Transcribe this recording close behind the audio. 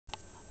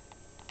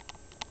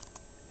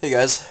Hey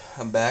guys,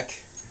 I'm back.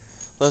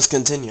 Let's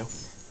continue.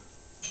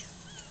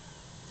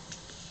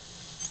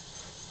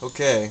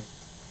 Okay,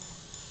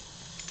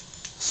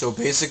 so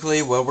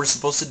basically what we're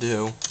supposed to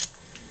do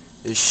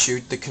is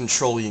shoot the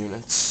control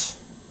units.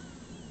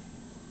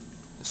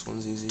 This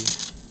one's easy.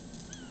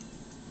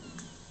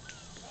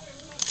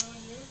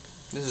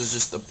 This is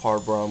just the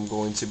part where I'm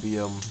going to be,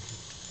 I'm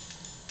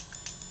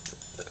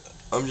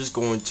just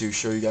going to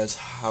show you guys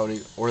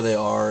where they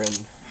are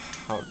and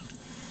how.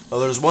 Oh,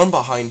 there's one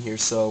behind here,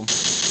 so make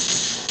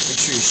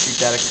sure you shoot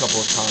that a couple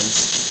of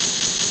times.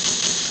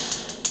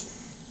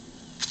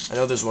 I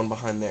know there's one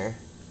behind there.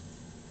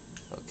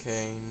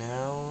 Okay,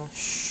 now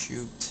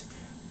shoot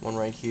one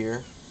right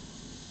here.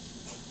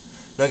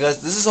 Now guys,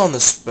 this is on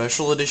the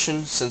special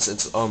edition since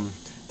it's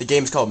the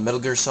game's called Metal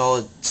Gear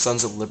Solid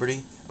Sons of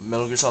Liberty.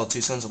 Metal Gear Solid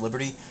 2 Sons of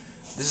Liberty.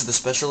 This is the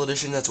special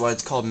edition, that's why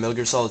it's called Metal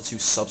Gear Solid 2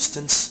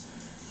 Substance.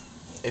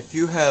 If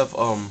you have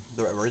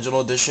the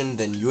original edition,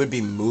 then you would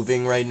be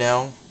moving right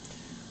now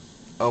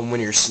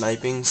when you're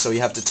sniping, so you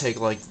have to take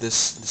like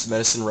this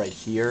medicine right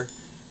here.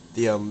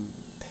 The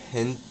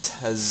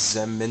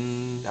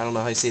Pentazemin, I don't know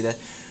how you say that.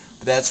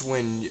 But that's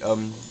when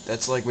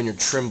that's like when you're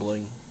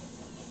trembling.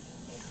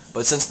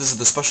 But since this is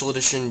the special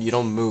edition, you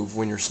don't move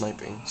when you're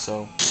sniping,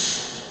 so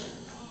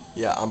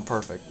yeah, I'm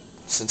perfect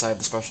since I have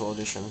the special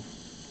edition.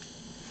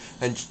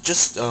 And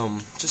just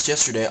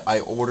yesterday,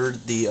 I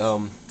ordered the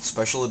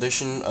special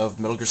edition of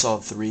Metal Gear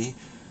Solid 3,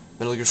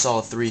 Metal Gear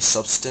Solid 3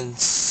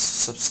 Substance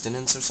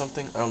or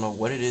something. I don't know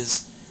what it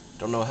is.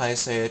 Don't know how you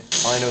say it.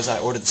 All I know is I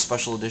ordered the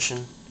special edition,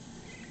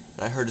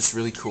 and I heard it's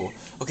really cool.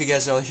 Okay,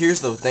 guys, now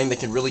here's the thing that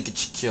can really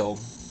get you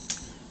killed: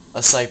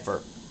 a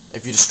Cypher.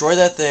 If you destroy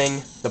that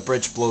thing, the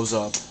bridge blows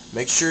up.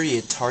 Make sure you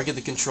target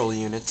the control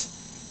unit,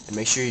 and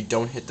make sure you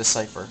don't hit the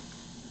Cypher.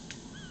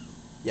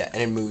 Yeah,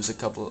 and it moves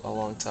a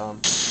long time.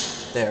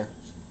 There.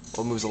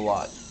 Well, it moves a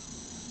lot.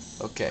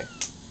 Okay.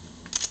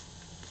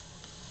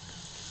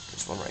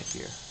 There's one right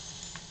here.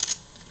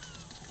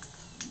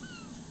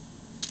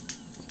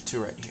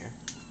 Two right here.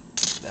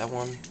 That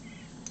one,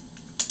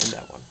 and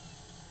that one.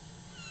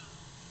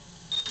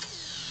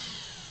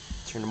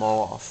 Turn them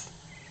all off.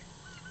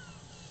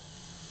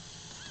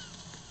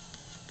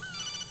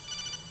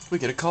 We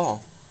get a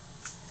call.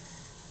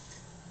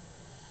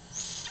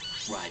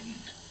 Raiden,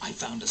 I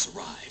found us a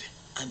ride.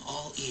 I'm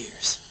all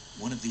ears.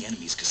 One of the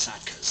enemy's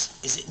Kasatkas.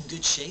 Is it in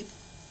good shape?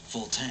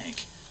 Full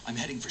tank. I'm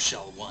heading for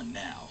Shell 1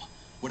 now.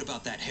 What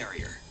about that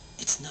Harrier?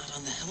 It's not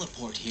on the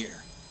heliport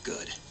here.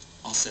 Good.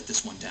 I'll set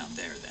this one down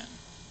there then.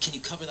 Can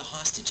you cover the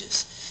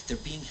hostages? They're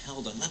being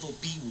held on level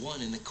B1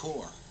 in the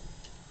core.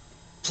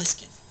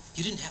 Pliskin,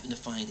 you didn't happen to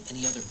find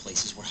any other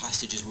places where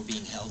hostages were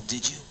being held,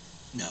 did you?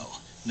 No,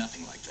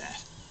 nothing like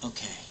that.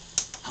 Okay.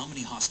 How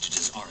many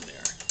hostages are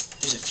there?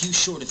 There's a few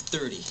short of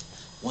 30.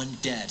 One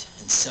dead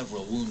and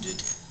several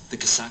wounded. The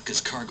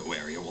Kasatka's cargo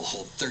area will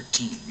hold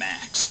 13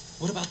 max.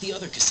 What about the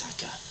other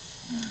Kasatka?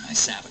 I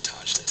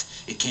sabotaged it.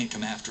 It can't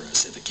come after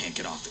us if it can't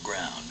get off the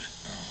ground.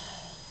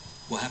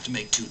 We'll have to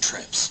make 2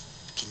 trips.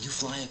 Can you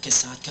fly a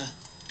Kasatka?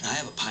 I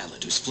have a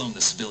pilot who's flown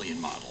the civilian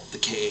model, the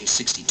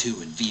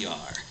KA-62 in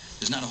VR.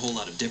 There's not a whole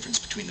lot of difference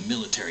between the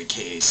military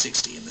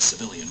KA-60 and the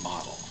civilian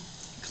model.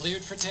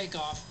 Cleared for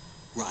takeoff.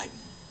 Raiden,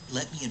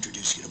 let me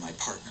introduce you to my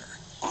partner,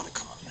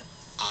 Otacon.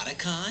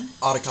 Otacon?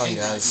 Otacon, Hey,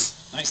 guys.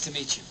 Nice to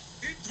meet you.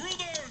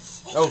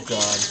 Oh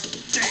god.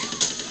 Damn!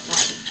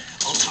 Raiden,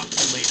 I'll talk to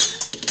you later.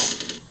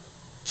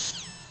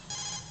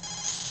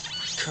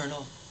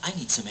 Colonel, I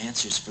need some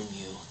answers from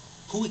you.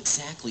 Who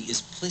exactly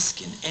is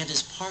Pliskin and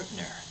his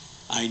partner?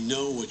 I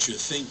know what you're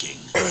thinking.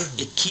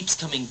 It keeps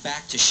coming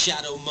back to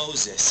Shadow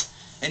Moses.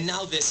 And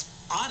now this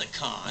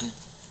Otacon.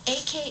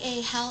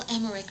 AKA Hal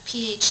Emmerich,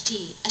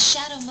 Ph.D., a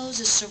Shadow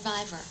Moses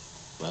survivor.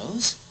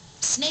 Rose?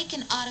 Snake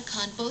and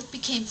Otacon both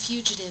became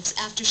fugitives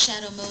after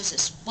Shadow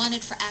Moses,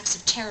 wanted for acts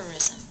of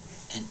terrorism.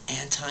 An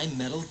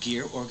anti-Metal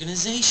Gear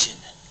organization.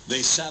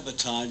 They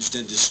sabotaged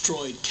and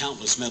destroyed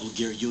countless Metal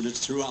Gear units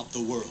throughout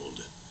the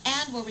world.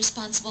 And were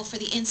responsible for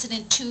the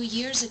incident 2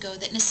 years ago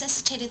that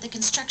necessitated the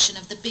construction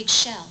of the Big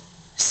Shell.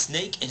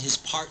 Snake and his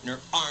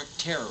partner aren't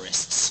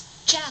terrorists.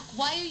 Jack,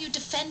 why are you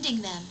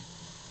defending them?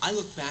 I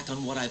look back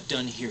on what I've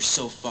done here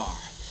so far,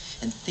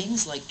 and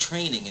things like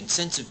training and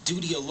sense of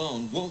duty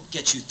alone won't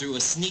get you through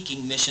a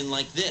sneaking mission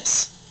like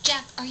this.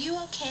 Jack, are you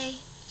okay?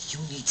 You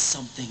need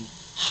something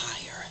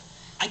higher.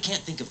 I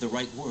can't think of the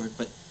right word,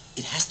 but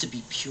it has to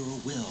be pure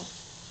will,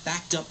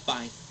 backed up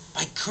by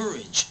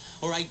courage,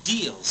 or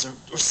ideals,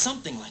 or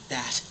something like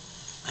that.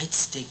 I'd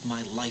stake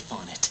my life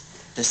on it.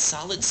 The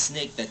solid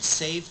snake that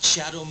saved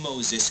Shadow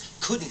Moses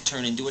couldn't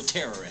turn into a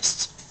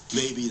terrorist.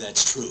 Maybe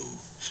that's true,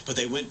 but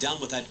they went down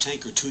with that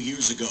tanker 2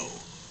 years ago.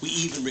 We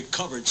even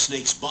recovered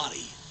Snake's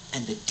body.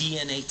 And the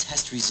DNA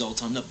test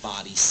results on the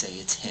body say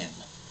it's him.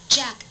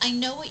 Jack, I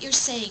know what you're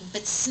saying,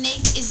 but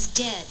Snake is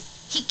dead.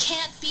 He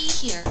can't be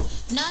here,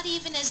 not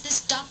even as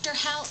this Dr.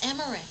 Hal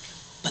Emmerich.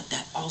 But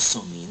that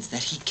also means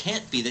that he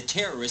can't be the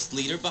terrorist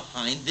leader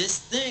behind this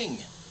thing.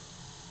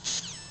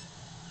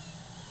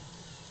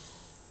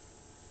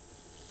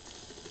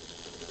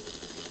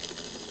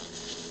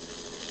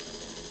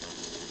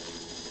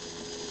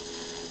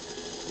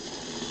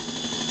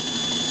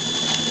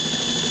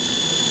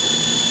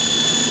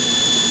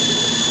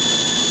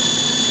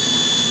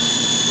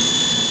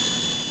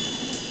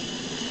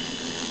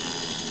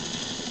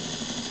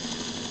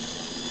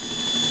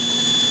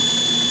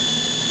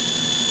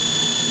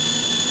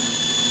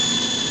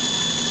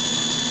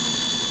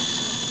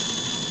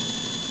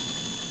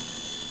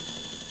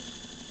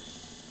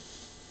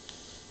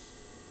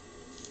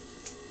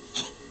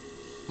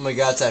 Oh my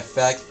god,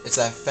 it's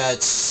that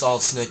fat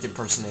Solid Snake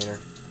impersonator.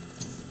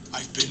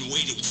 I've been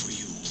waiting for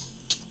you.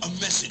 A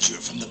messenger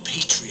from the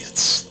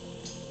Patriots.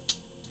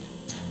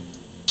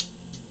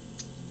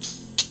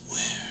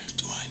 Where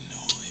do I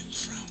know him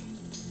from?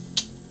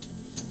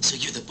 So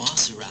you're the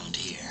boss around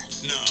here?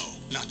 No,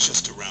 not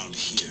just around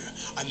here.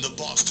 I'm the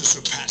boss to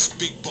surpass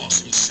Big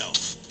Boss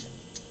himself.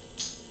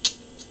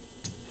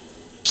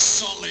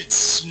 Solid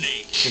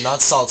Snake. You're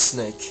not Solid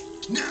Snake.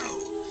 No,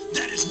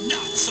 that is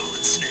not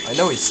Solid Snake. I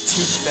know he's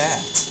too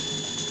fat.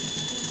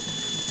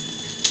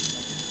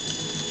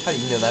 How do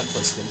you know that,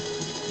 Pliskin?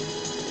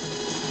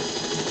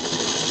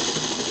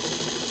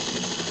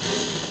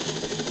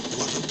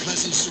 What a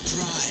pleasant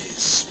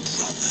surprise,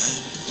 brother.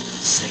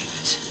 Save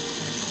it.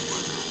 No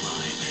brother of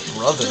mine.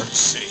 Brother? Don't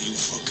say you've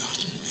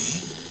forgotten me.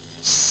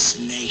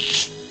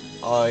 Snake.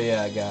 Oh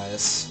yeah,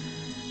 guys.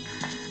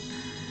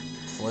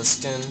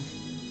 Pliskin.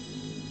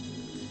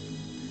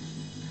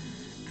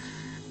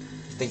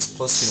 He thinks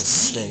Pliskin is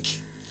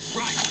Snake.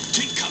 Right,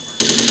 take cover.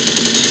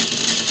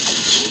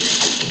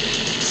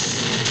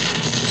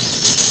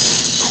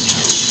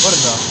 What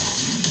in the...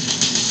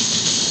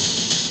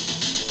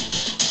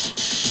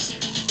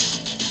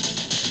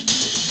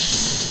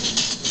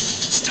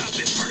 Stop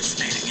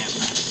impersonating him.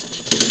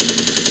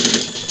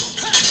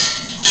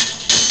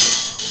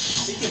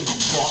 He can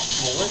block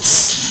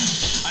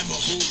bullets? I'm a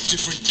whole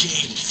different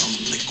game from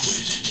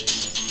Liquid.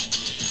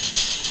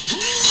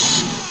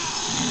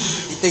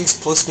 He thinks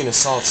Pliskin is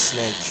Solid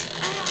Snake.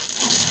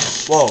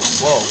 Whoa,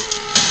 whoa.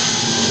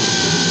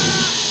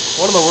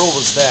 What in the world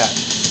was that?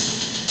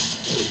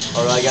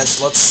 Alright guys,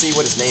 let's see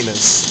what his name is.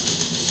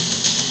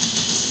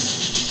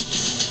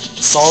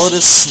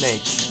 Solidus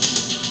Snake.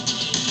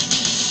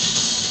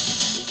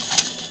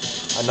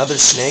 Another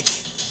snake?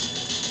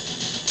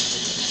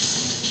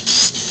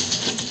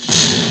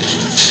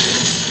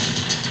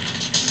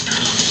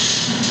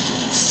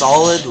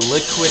 Solid,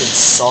 Liquid, and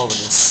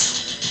Solidus.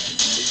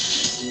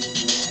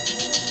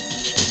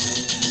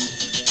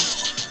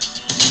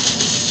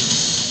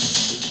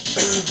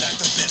 That's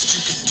the best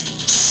you can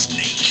do,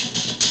 Snake.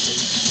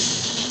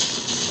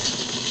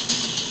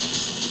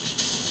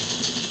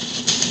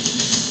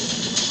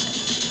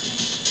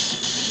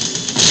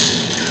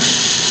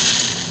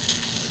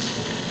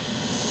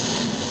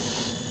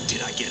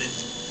 Did I get it?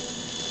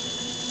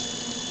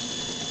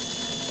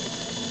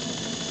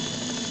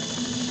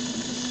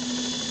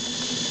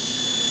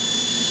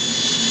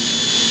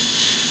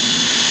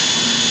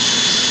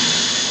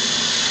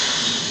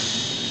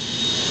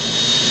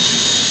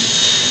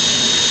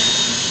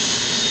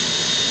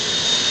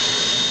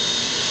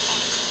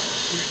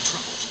 We're in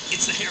trouble.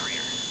 It's the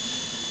Harrier.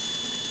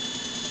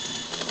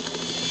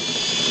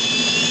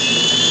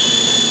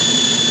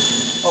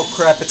 Oh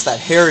crap, it's that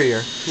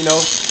Harrier, you know,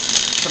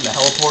 from the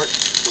heliport.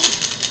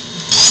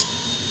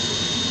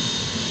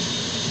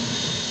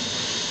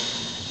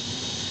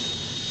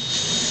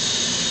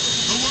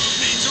 The world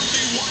needs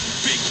only one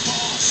big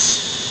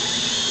boss.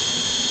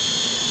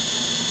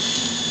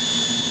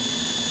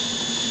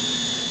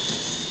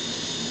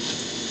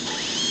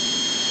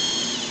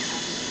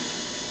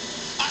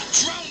 I'll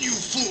drown you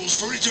fools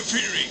for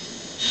interfering.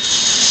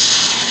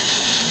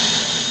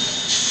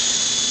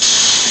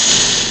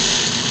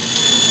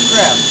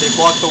 Crap, they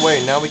blocked the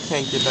way, now we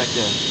can't get back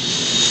in.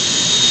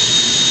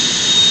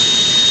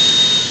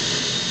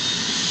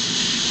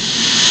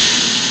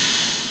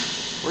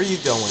 Where are you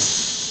going?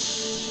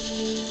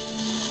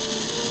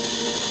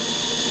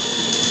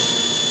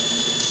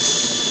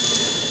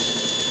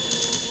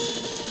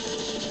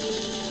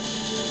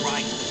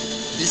 Right.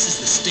 This is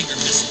the Stinger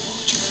missile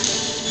launcher.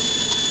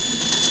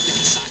 The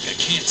Kasaka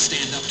can't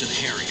stand up to the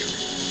Harrier.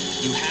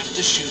 You have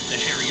to shoot the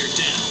Harrier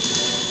down.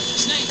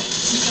 Snake,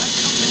 you got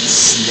company.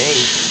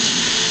 Snake?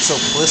 So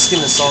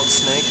Pliskin is Solid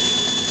Snake?